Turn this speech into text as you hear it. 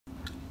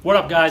What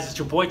up, guys? It's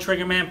your boy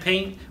Triggerman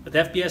Paint with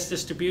FBS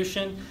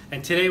Distribution,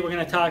 and today we're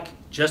going to talk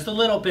just a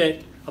little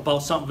bit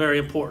about something very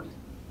important: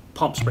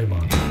 pump spray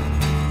bottles.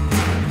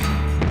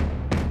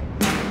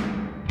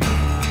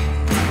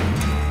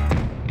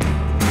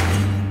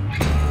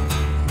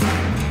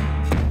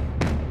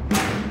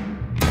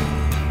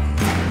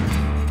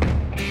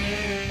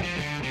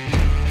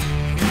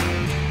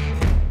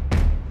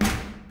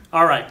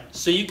 Alright,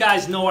 so you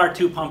guys know our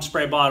two pump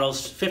spray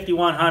bottles,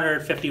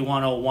 5100,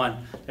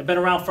 5101. They've been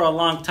around for a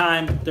long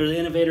time. They're the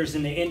innovators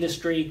in the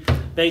industry.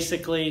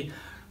 Basically,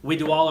 we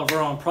do all of our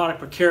own product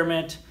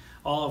procurement,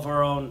 all of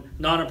our own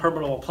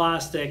non-impermeable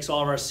plastics,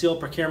 all of our seal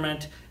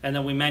procurement, and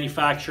then we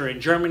manufacture in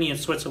Germany and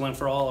Switzerland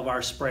for all of our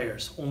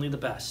sprayers. Only the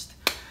best.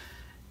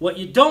 What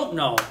you don't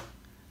know,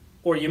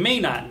 or you may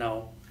not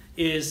know,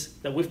 is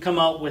that we've come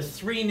out with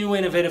 3 new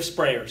innovative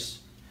sprayers.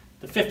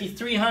 The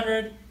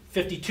 5300,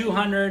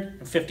 5200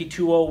 and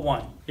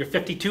 5201. Your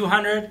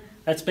 5200,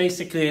 that's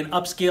basically an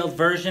upscaled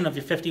version of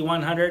your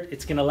 5100.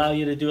 It's going to allow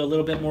you to do a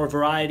little bit more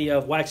variety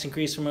of wax and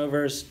grease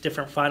removers,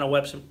 different final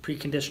webs and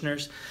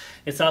preconditioners.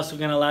 It's also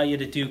going to allow you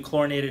to do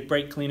chlorinated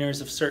brake cleaners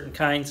of certain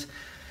kinds.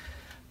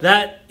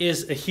 That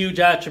is a huge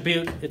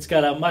attribute. It's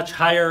got a much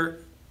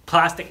higher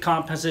plastic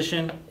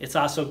composition. It's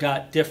also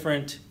got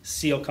different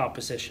seal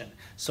composition.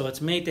 So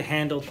it's made to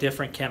handle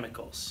different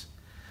chemicals.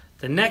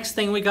 The next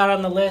thing we got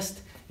on the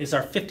list is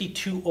our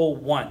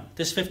 5201.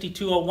 This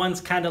 5201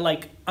 is kind of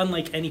like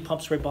unlike any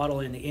pump spray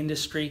bottle in the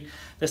industry.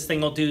 This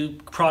thing will do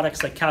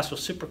products like Castrol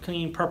Super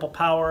Clean, Purple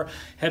Power,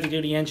 heavy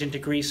duty engine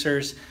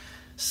degreasers,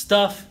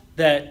 stuff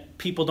that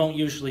people don't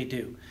usually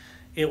do.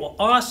 It will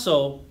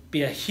also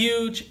be a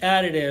huge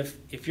additive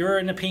if you're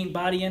in the paint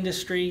body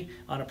industry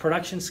on a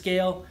production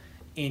scale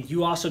and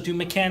you also do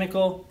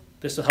mechanical.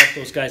 This will help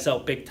those guys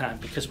out big time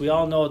because we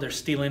all know they're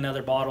stealing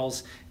other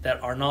bottles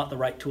that are not the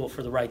right tool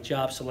for the right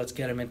job, so let's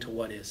get them into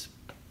what is.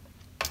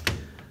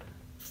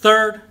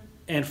 Third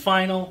and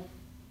final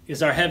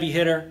is our heavy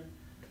hitter.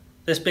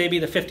 This baby,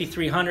 the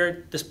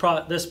 5300, this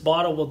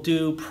bottle will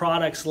do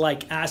products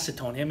like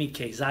acetone,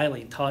 MEK,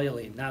 xylene,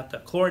 toluene, naphtha,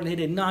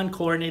 chlorinated,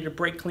 non-chlorinated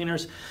brake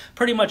cleaners,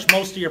 pretty much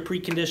most of your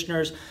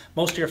preconditioners,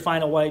 most of your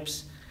final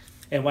wipes,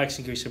 and wax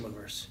and grease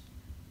removers.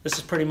 This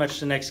is pretty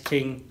much the next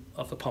king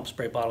of the pump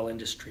spray bottle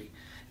industry.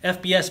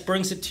 FBS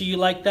brings it to you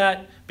like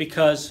that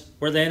because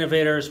we're the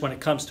innovators when it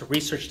comes to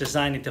research,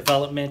 design, and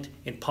development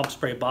in pump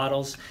spray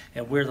bottles,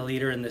 and we're the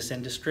leader in this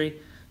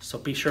industry, so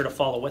be sure to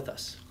follow with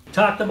us. We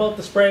talked about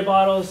the spray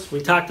bottles, we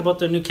talked about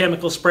the new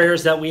chemical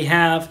sprayers that we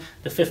have,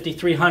 the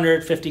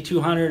 5300,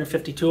 5200, and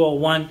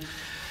 5201.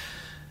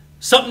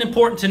 Something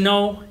important to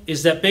know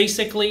is that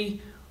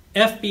basically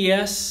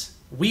FBS,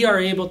 we are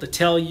able to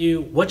tell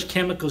you which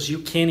chemicals you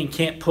can and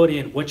can't put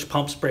in which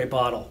pump spray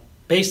bottle.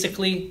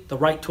 Basically, the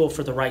right tool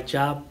for the right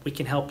job, we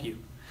can help you.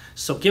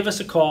 So give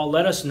us a call,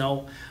 let us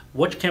know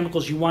which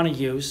chemicals you want to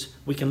use.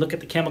 We can look at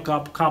the chemical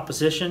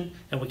composition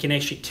and we can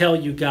actually tell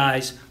you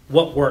guys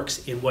what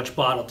works in which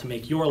bottle to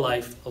make your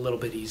life a little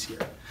bit easier.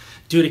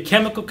 Due to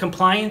chemical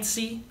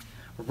compliancy,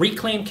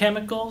 reclaimed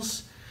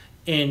chemicals,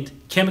 and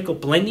chemical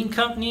blending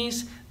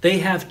companies, they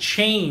have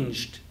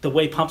changed the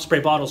way pump spray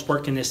bottles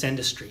work in this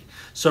industry.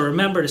 So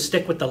remember to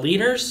stick with the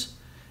leaders,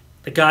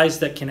 the guys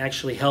that can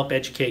actually help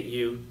educate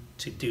you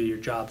to do your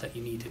job that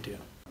you need to do.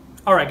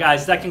 Alright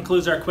guys, that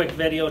concludes our quick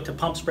video to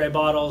pump spray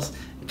bottles,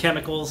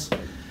 chemical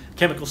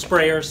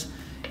sprayers.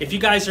 If you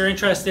guys are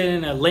interested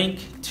in a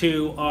link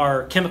to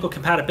our chemical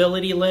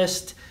compatibility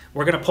list,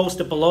 we're going to post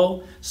it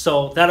below.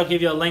 So that'll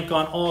give you a link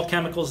on all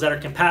chemicals that are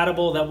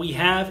compatible that we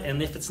have.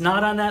 And if it's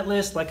not on that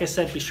list, like I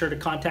said, be sure to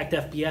contact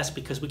FBS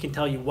because we can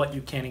tell you what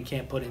you can and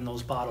can't put in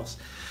those bottles.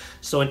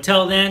 So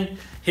until then,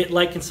 hit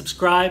like and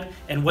subscribe.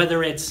 And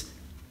whether it's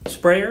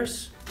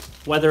sprayers,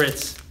 whether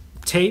it's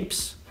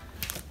tapes,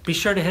 be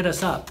sure to hit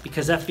us up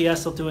because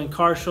FBS will be doing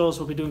car shows,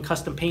 we'll be doing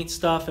custom paint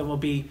stuff, and we'll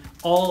be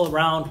all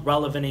around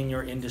relevant in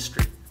your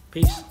industry.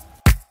 Peace.